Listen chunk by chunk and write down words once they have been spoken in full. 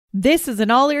This is an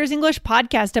All Ears English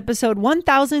podcast, episode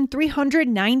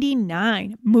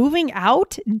 1399. Moving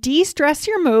out? De-stress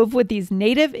your move with these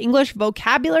native English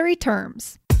vocabulary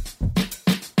terms.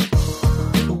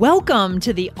 Welcome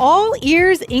to the All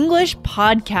Ears English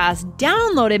podcast,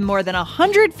 downloaded more than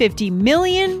 150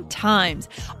 million times.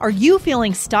 Are you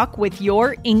feeling stuck with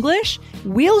your English?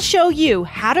 We'll show you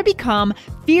how to become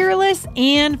fearless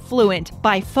and fluent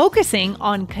by focusing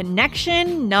on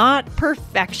connection, not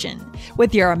perfection.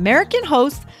 With your American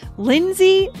hosts,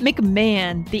 Lindsay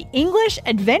McMahon, the English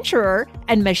adventurer,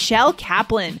 and Michelle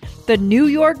Kaplan, the New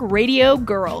York radio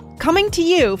girl, coming to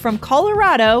you from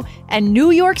Colorado and New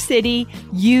York City,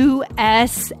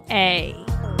 USA.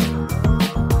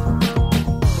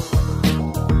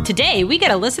 Today, we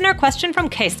get a listener question from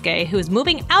Keisuke, who is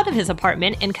moving out of his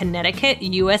apartment in Connecticut,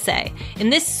 USA. In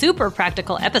this super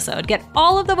practical episode, get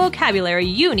all of the vocabulary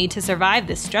you need to survive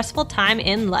this stressful time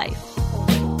in life.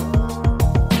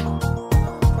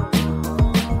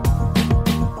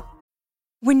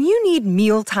 When you need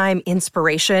mealtime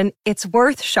inspiration, it's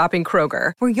worth shopping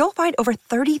Kroger, where you'll find over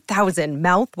 30,000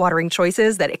 mouth-watering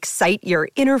choices that excite your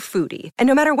inner foodie. And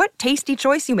no matter what tasty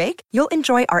choice you make, you'll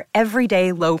enjoy our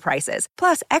everyday low prices,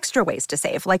 plus extra ways to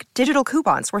save, like digital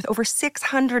coupons worth over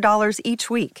 $600 each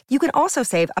week. You can also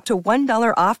save up to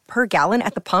 $1 off per gallon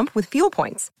at the pump with fuel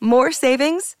points. More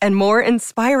savings and more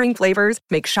inspiring flavors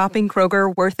make shopping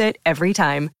Kroger worth it every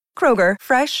time. Kroger,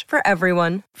 fresh for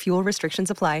everyone. Fuel restrictions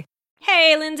apply.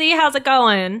 Hey, Lindsay, how's it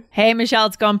going? Hey, Michelle,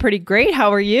 it's going pretty great.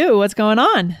 How are you? What's going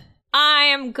on? I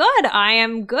am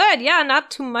good. Yeah,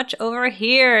 not too much over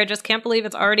here. Just can't believe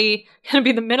it's already going to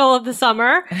be the middle of the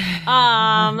summer.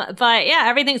 But yeah,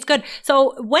 everything's good.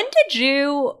 So when did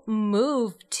you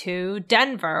move to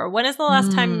Denver? When is the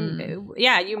last time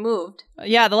you moved?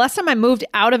 Yeah, the last time I moved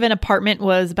out of an apartment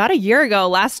was about a year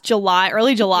ago,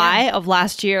 early July of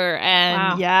last year.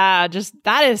 And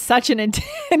that is such an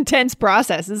intense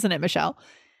process, isn't it, Michelle?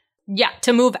 Yeah,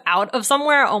 to move out of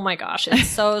somewhere, oh my gosh, it's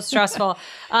so stressful.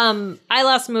 I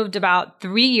last moved about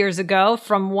 3 years ago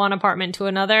from one apartment to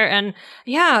another. And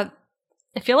yeah,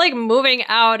 I feel like moving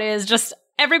out is just,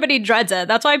 everybody dreads it.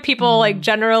 That's why people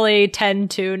generally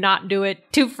tend to not do it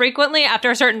too frequently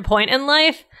after a certain point in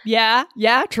life. Yeah,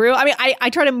 true. I mean, I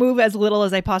try to move as little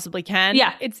as I possibly can.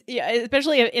 Yeah.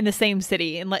 Especially in the same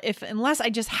city. Unless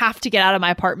I just have to get out of my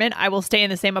apartment, I will stay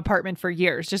in the same apartment for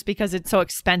years just because it's so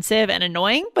expensive and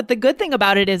annoying. But the good thing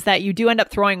about it is that you do end up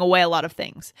throwing away a lot of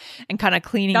things and kind of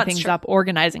cleaning things up,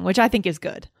 organizing, which I think is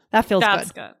good. That feels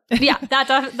good. Yeah,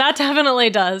 that definitely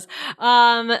does.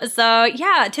 So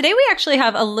yeah, today we actually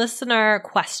have a listener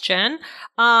question.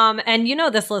 And you know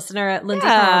this listener, Lindsay,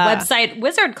 from our website,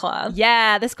 Wizard Club.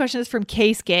 Yeah, this question is from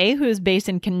Keisuke, who is based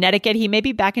in Connecticut. He may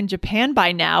be back in Japan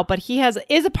by now, but he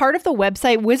is a part of the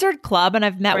website Wizard Club, and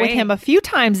I've met with him a few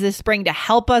times this spring to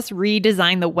help us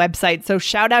redesign the website. So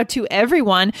shout out to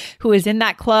everyone who is in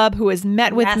that club, who has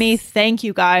met with me. Thank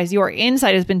you guys. Your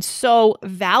insight has been so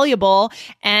valuable,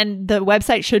 and the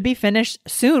website should be finished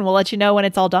soon. We'll let you know when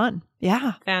it's all done.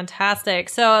 Yeah. Fantastic.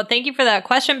 So thank you for that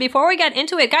question. Before we get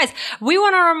into it, guys, we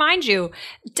want to remind you,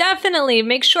 definitely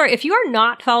make sure if you are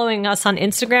not following us on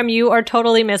Instagram, you are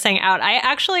totally missing out. I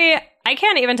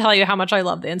can't even tell you how much I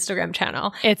love the Instagram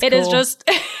channel. It is just,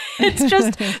 it's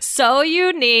just so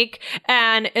unique,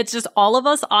 and it's just all of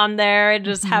us on there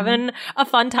just having a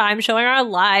fun time, showing our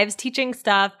lives, teaching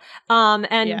stuff,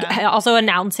 and also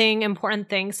announcing important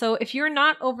things. So if you're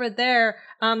not over there,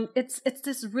 it's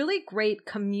this really great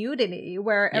community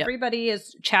where everybody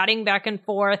is chatting back and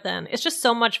forth, and it's just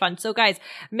so much fun. So guys,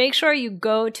 make sure you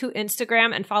go to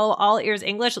Instagram and follow All Ears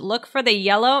English. Look for the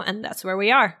yellow, and that's where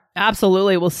we are.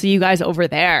 Absolutely. We'll see you guys over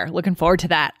there. Looking forward to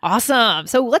that. Awesome.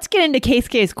 So let's get into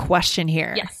Keisuke's question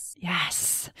here.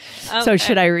 Yes. Okay. So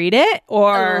should I read it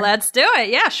or? Let's do it.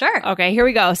 Yeah, sure. Okay, here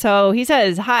we go. So he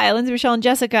says, "Hi, Lindsay, Michelle, and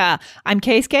Jessica. I'm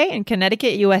Keisuke in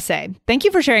Connecticut, USA. Thank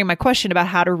you for sharing my question about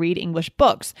how to read English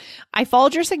books. I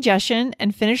followed your suggestion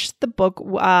and finished the book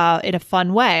in a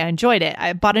fun way. I enjoyed it.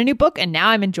 I bought a new book and now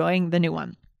I'm enjoying the new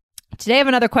one. Today, I have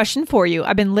another question for you.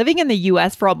 I've been living in the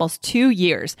U.S. for almost 2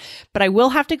 years, but I will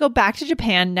have to go back to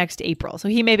Japan next April." So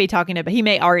he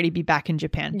may already be back in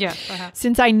Japan. Yeah, perhaps.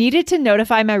 "Since I needed to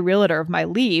notify my realtor of my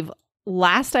leave,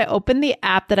 last I opened the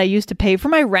app that I used to pay for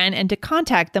my rent and to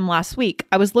contact them last week.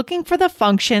 I was looking for the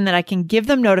function that I can give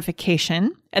them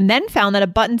notification and then found that a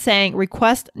button saying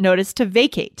request notice to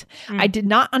vacate. I did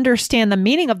not understand the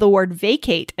meaning of the word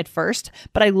vacate at first,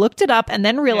 but I looked it up and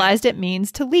then realized it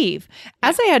means to leave.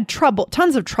 As I had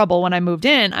tons of trouble when I moved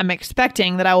in, I'm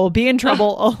expecting that I will be in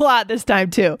trouble a lot this time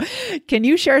too. Can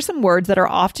you share some words that are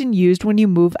often used when you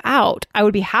move out? I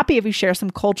would be happy if you share some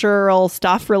cultural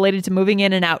stuff related to moving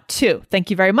in and out too. Thank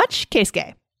you very much,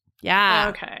 Keisuke. Yeah.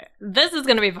 Okay. This is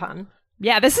going to be fun.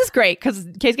 Yeah, this is great because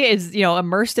Keisuke is,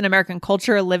 immersed in American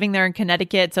culture, living there in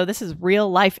Connecticut. So this is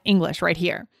real life English right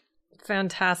here.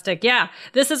 Fantastic. Yeah,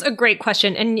 this is a great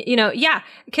question. And,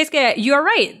 Keisuke, you're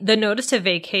right. The notice to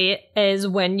vacate is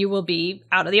when you will be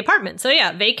out of the apartment. So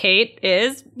yeah, vacate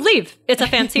is leave. It's a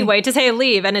fancy way to say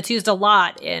leave, and it's used a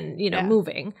lot in,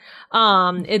 moving,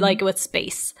 like with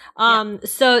space.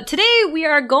 So today we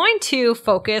are going to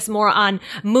focus more on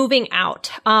moving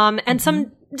out, and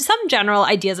some general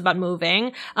ideas about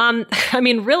moving.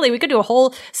 Really, we could do a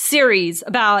whole series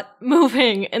about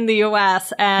moving in the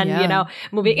US and,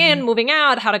 moving in, moving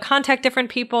out, how to contact different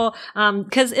people.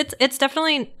 Cause it's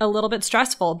definitely a little bit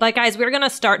stressful. But guys, we're going to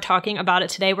start talking about it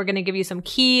today. We're going to give you some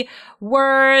key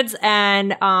words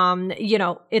and,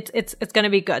 it's going to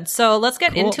be good. So let's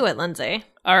get into it, Lindsay.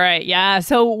 All right. Yeah.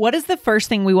 So what is the first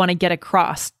thing we want to get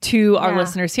across to our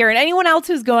listeners here and anyone else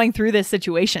who's going through this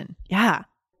situation? Yeah.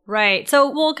 Right. So,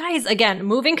 well, guys, again,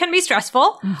 moving can be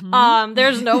stressful.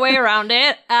 There's no way around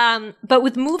it. But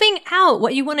with moving out,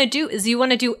 what you want to do is you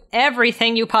want to do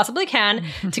everything you possibly can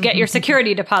to get your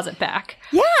security deposit back.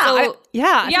 Yeah.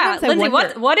 So, Lindsay,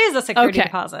 what is a security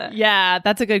deposit? Yeah,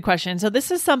 that's a good question. So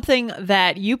this is something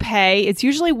that you pay. It's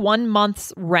usually 1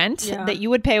 month's rent that you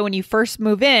would pay when you first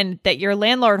move in that your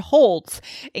landlord holds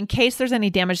in case there's any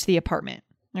damage to the apartment.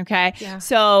 Okay. Yeah.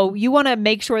 So you want to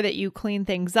make sure that you clean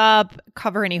things up,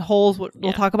 cover any holes.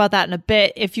 We'll talk about that in a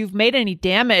bit. If you've made any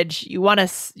damage, you want to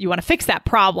fix that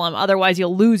problem. Otherwise,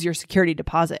 you'll lose your security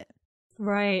deposit.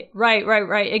 Right.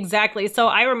 Exactly. So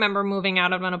I remember moving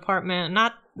out of an apartment,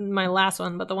 not my last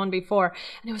one, but the one before.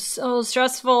 And it was so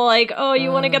stressful. Like,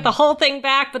 you want to get the whole thing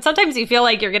back. But sometimes you feel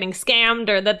like you're getting scammed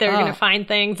or that they're going to find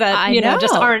things that,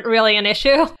 just aren't really an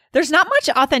issue. There's not much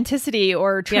authenticity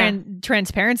or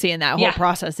transparency in that whole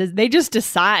process. They just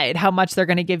decide how much they're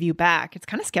going to give you back. It's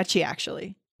kind of sketchy,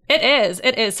 actually. It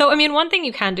is. So, one thing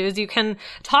you can do is you can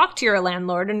talk to your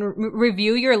landlord and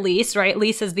review your lease, right?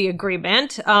 Lease is the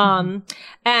agreement,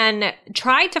 and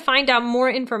try to find out more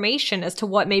information as to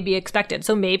what may be expected.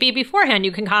 So maybe beforehand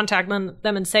you can contact them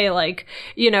and say like,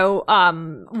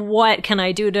 what can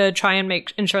I do to try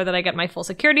and ensure that I get my full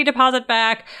security deposit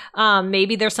back?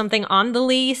 Maybe there's something on the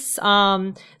lease.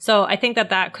 So I think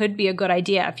that could be a good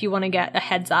idea if you want to get a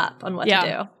heads up on what to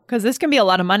do. Because this can be a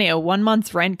lot of money. A 1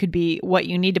 month's rent could be what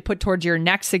you need to put towards your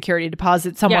next security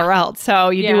deposit somewhere else. So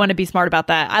you do want to be smart about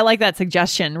that. I like that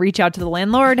suggestion. Reach out to the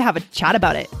landlord, have a chat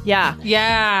about it. Yeah.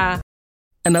 Yeah.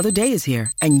 Another day is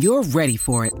here and you're ready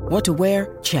for it. What to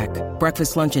wear? Check.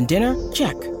 Breakfast, lunch, and dinner?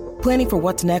 Check. Planning for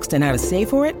what's next and how to save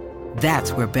for it?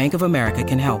 That's where Bank of America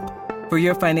can help. For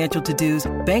your financial to-dos,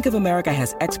 Bank of America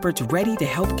has experts ready to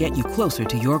help get you closer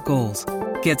to your goals.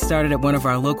 Get started at one of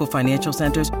our local financial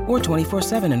centers or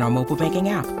 24/7 in our mobile banking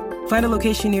app. Find a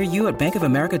location near you at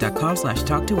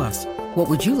bankofamerica.com/talktous. What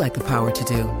would you like the power to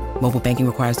do? Mobile banking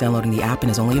requires downloading the app and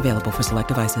is only available for select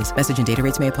devices. Message and data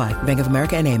rates may apply. Bank of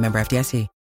America NA, member FDIC.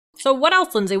 So what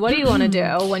else, Lindsay? What do you want to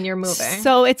do when you're moving?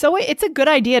 So it's a good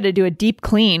idea to do a deep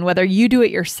clean, whether you do it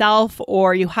yourself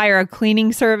or you hire a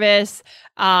cleaning service.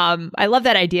 I love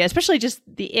that idea, especially just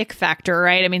the ick factor,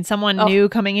 right? Someone new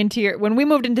coming into when we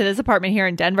moved into this apartment here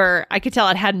in Denver, I could tell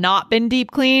it had not been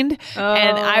deep cleaned.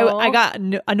 And I got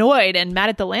annoyed and mad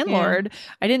at the landlord. Yeah.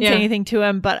 I didn't say anything to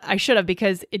him, but I should have,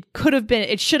 because it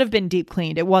should have been deep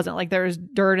cleaned. It wasn't. Like there was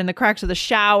dirt in the cracks of the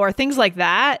shower, things like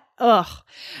that. Ugh.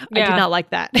 I did not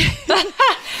like that.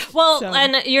 Well,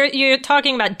 and you're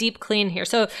talking about deep clean here.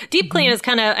 So deep clean is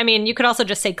kind of, you could also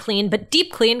just say clean, but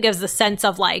deep clean gives the sense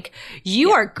of like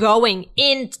you are going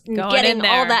in, getting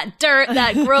all that dirt,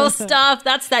 that gross stuff.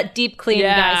 That's that deep clean,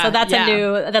 guys. So that's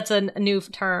a new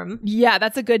term. Yeah,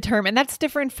 that's a good term. And that's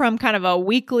different from kind of a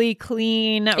weekly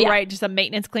clean, right? Just a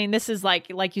maintenance clean. This is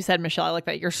like you said, Michelle, I like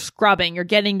that. You're scrubbing, you're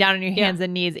getting down on your hands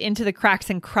and knees into the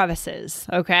cracks and crevices.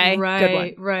 Okay. Right. Good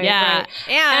one. Right. Yeah. Right.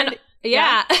 And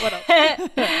Yeah.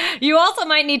 You also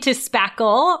might need to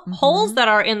spackle holes that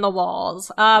are in the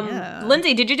walls.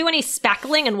 Lindsay, did you do any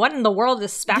spackling? And what in the world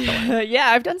is spackling? Yeah,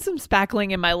 I've done some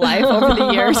spackling in my life over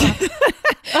the years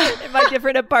in my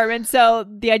different apartments. So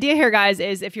the idea here, guys,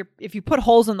 is if you put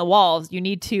holes in the walls, you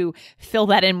need to fill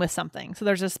that in with something. So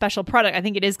there's a special product. I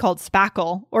think it is called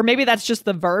spackle, or maybe that's just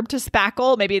the verb to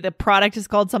spackle. Maybe the product is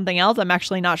called something else. I'm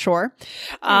actually not sure.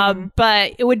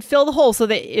 But it would fill the hole so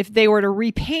that if they were to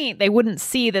repaint, they wouldn't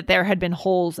see that there had been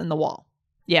holes in the wall.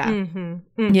 Yeah.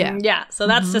 Yeah. So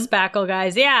that's the spackle,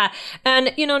 guys. Yeah.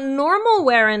 And, normal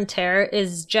wear and tear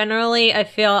is generally, I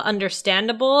feel,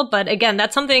 understandable. But again,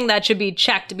 that's something that should be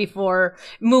checked before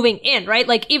moving in, right?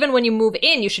 Like, even when you move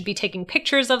in, you should be taking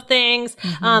pictures of things.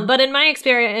 But in my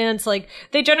experience, like,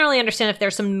 they generally understand if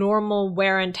there's some normal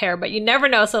wear and tear, but you never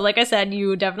know. So like I said,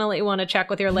 you definitely want to check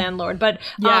with your landlord. But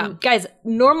guys,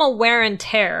 normal wear and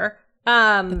tear,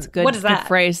 that's good. What is that? Good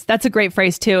phrase. That's a great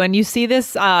phrase too. And you see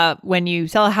this when you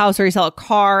sell a house or you sell a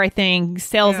car, I think,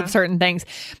 sales of certain things.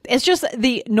 It's just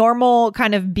the normal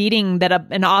kind of beating that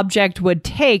an object would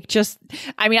take.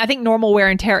 I think normal wear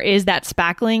and tear is that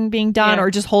spackling being done or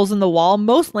just holes in the wall.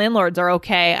 Most landlords are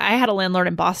okay. I had a landlord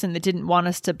in Boston that didn't want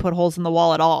us to put holes in the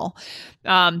wall at all.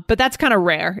 But that's kind of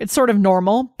rare. It's sort of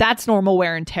normal. That's normal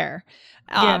wear and tear.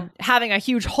 Having a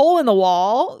huge hole in the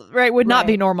wall, right, would not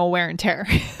be normal wear and tear.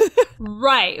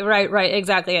 Right.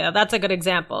 Exactly. Yeah, that's a good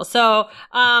example. So,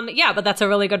 but that's a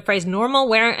really good phrase. Normal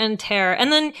wear and tear.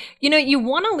 And then, you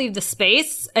want to leave the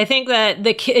space. I think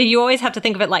that you always have to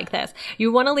think of it like this.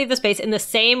 You want to leave the space in the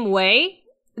same way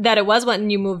that it was when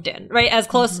you moved in, right? As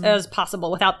close as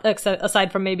possible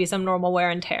aside from maybe some normal wear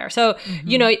and tear. So,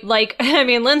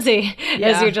 Lindsay,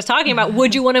 as you're just talking about,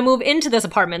 would you want to move into this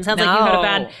apartment? Sounds like you had a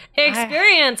bad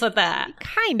experience with that.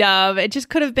 Kind of. It just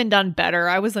could have been done better.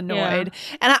 I was annoyed.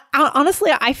 And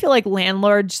honestly, I feel like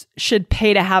landlords should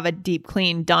pay to have a deep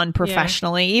clean done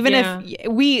professionally. Even if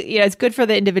it's good for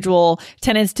the individual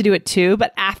tenants to do it too.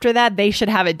 But after that, they should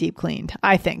have it deep cleaned.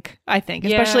 I think,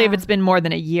 especially if it's been more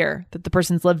than a year that the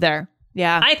person's lived there.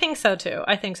 Yeah. I think so too.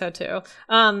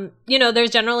 There's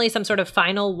generally some sort of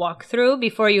final walkthrough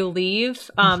before you leave.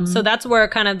 So that's where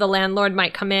kind of the landlord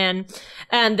might come in,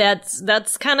 and that's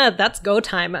go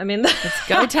time. It's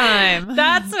go time.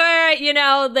 That's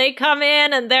where, they come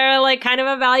in and they're like kind of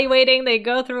evaluating. They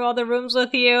go through all the rooms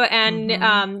with you,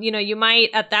 and, you might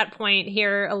at that point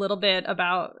hear a little bit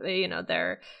about,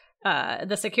 their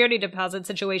the security deposit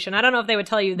situation. I don't know if they would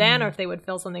tell you then or if they would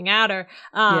fill something out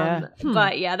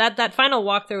but that final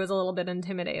walkthrough is a little bit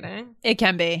intimidating. It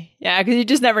can be. Yeah. Cause you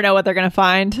just never know what they're going to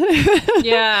find.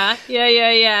 Yeah.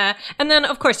 And then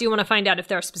of course you want to find out if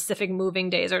there are specific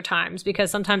moving days or times, because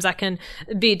sometimes that can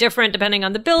be different depending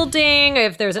on the building,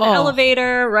 if there's an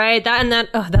elevator, right?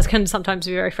 That can sometimes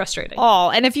be very frustrating.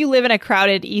 And if you live in a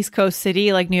crowded East Coast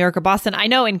city like New York or Boston, I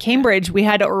know in Cambridge, we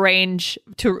had to arrange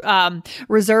to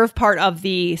reserve part of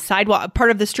the sidewalk,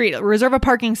 part of the street, reserve a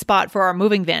parking spot for our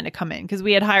moving van to come in because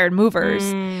we had hired movers.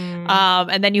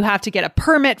 And then you have to get a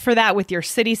permit for that with your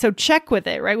city. So check with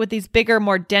it, right? With these bigger,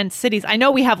 more dense cities. I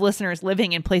know we have listeners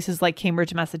living in places like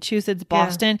Cambridge, Massachusetts,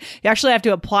 Boston. You actually have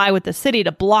to apply with the city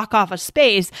to block off a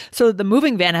space so that the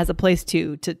moving van has a place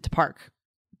to park.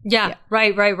 Yeah,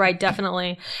 right,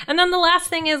 definitely. And then the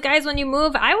last thing is, guys, when you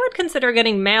move, I would consider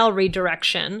getting mail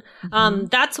redirection.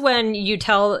 That's when you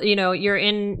tell,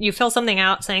 you fill something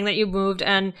out saying that you moved,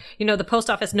 and, the post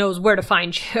office knows where to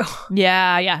find you.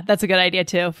 Yeah, that's a good idea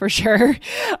too, for sure.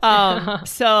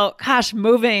 So, gosh,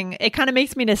 moving, it kind of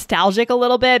makes me nostalgic a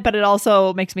little bit, but it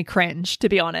also makes me cringe, to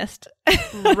be honest.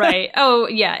 Right. Oh,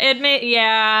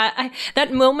 yeah.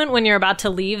 That moment when you're about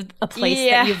to leave a place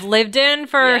that you've lived in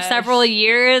for several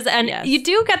years. And you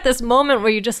do get this moment where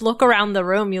you just look around the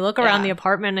room, you look around the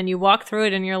apartment, and you walk through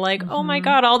it and you're like, oh my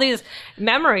God, all these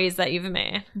memories that you've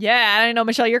made. Yeah. I know,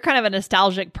 Michelle, you're kind of a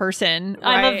nostalgic person.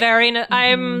 Right?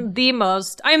 I'm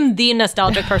the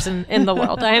nostalgic person in the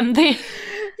world. I am the...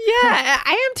 Yeah,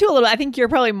 I am too a little. I think you're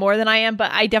probably more than I am,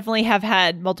 but I definitely have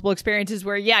had multiple experiences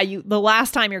where, the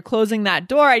last time you're closing that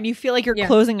door and you feel like you're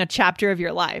closing a chapter of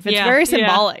your life. It's very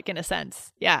symbolic in a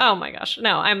sense. Yeah. Oh my gosh.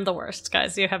 No, I'm the worst,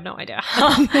 guys. You have no idea.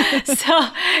 So,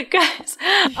 guys,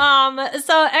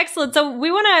 so excellent. So we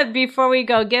want to, before we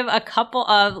go, give a couple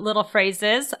of little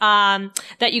phrases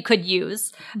that you could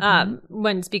use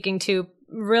when speaking to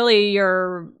really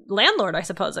your landlord, I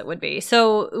suppose it would be.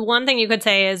 So one thing you could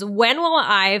say is, when will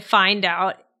I find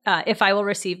out if I will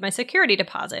receive my security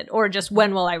deposit? Or just,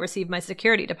 when will I receive my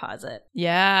security deposit?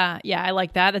 Yeah, I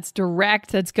like that. That's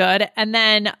direct. That's good. And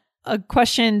then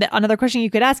another question you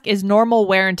could ask is normal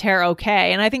wear and tear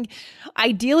okay? And I think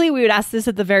ideally we would ask this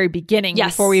at the very beginning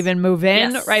before we even move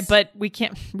in, right? But we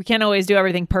can't always do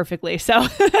everything perfectly. So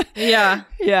yeah.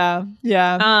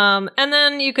 And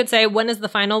then you could say, when is the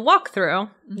final walkthrough?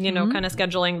 You know, kind of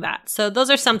scheduling that. So those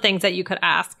are some things that you could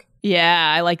ask.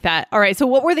 Yeah, I like that. All right. So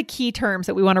what were the key terms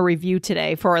that we want to review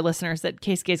today for our listeners that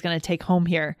Keisuke is going to take home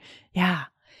here? Yeah.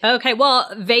 Okay, well,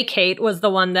 vacate was the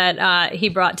one that he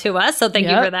brought to us, so thank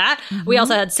you for that. We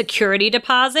also had security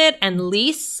deposit and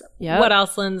lease. What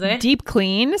else, Lindsay? Deep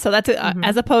clean. So that's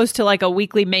as opposed to like a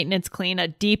weekly maintenance clean, a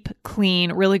deep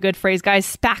clean, really good phrase,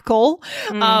 guys. Spackle.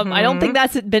 I don't think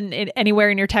that's been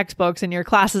anywhere in your textbooks and your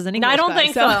classes in English. No, I don't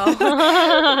think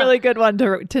so. Really good one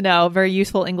to know. Very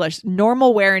useful English.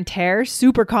 Normal wear and tear,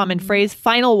 super common phrase.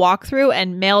 Final walkthrough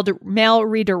and mail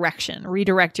redirection.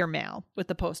 Redirect your mail with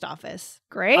the post office.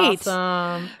 Great.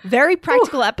 Awesome. Very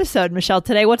practical episode, Michelle,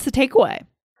 today. What's the takeaway?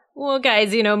 Well,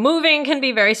 guys, you know, moving can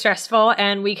be very stressful,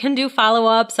 and we can do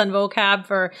follow-ups on vocab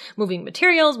for moving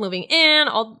materials, moving in.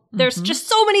 There's just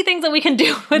so many things that we can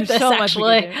do with this,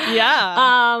 actually.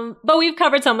 Yeah. But we've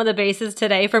covered some of the bases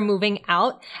today for moving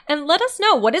out. And let us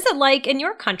know, what is it like in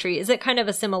your country? Is it kind of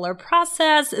a similar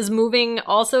process? Is moving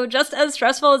also just as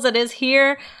stressful as it is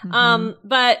here?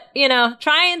 But, you know,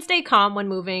 try and stay calm when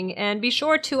moving, and be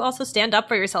sure to also stand up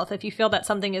for yourself if you feel that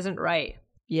something isn't right.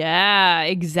 Yeah,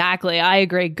 exactly. I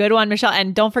agree. Good one, Michelle.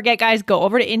 And don't forget, guys, go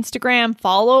over to Instagram,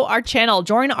 follow our channel,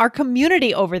 join our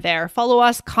community over there, follow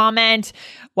us, comment,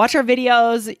 watch our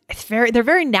videos. They're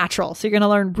very natural. So you're going to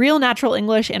learn real natural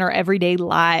English in our everyday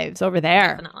lives over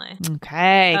there. Definitely.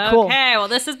 Okay, cool. Okay, well,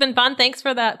 this has been fun. Thanks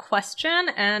for that question.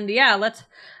 And yeah,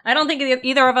 I don't think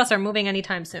either of us are moving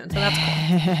anytime soon, so that's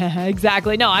cool.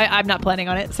 Exactly. No, I'm not planning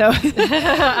on it, so.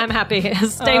 I'm happy.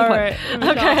 Stay put. Right. Okay.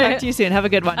 I'll talk to you soon. Have a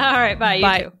good one. All right. Bye.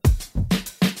 Bye. You too.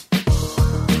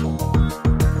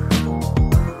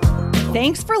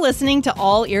 Thanks for listening to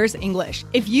All Ears English.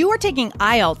 If you are taking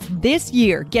IELTS this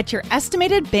year, get your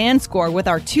estimated band score with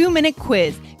our 2-minute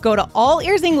quiz. Go to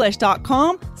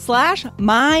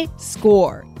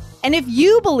allearsenglish.com/myscore. And if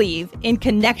you believe in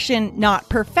connection, not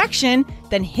perfection,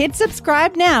 then hit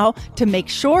subscribe now to make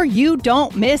sure you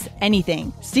don't miss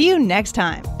anything. See you next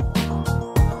time.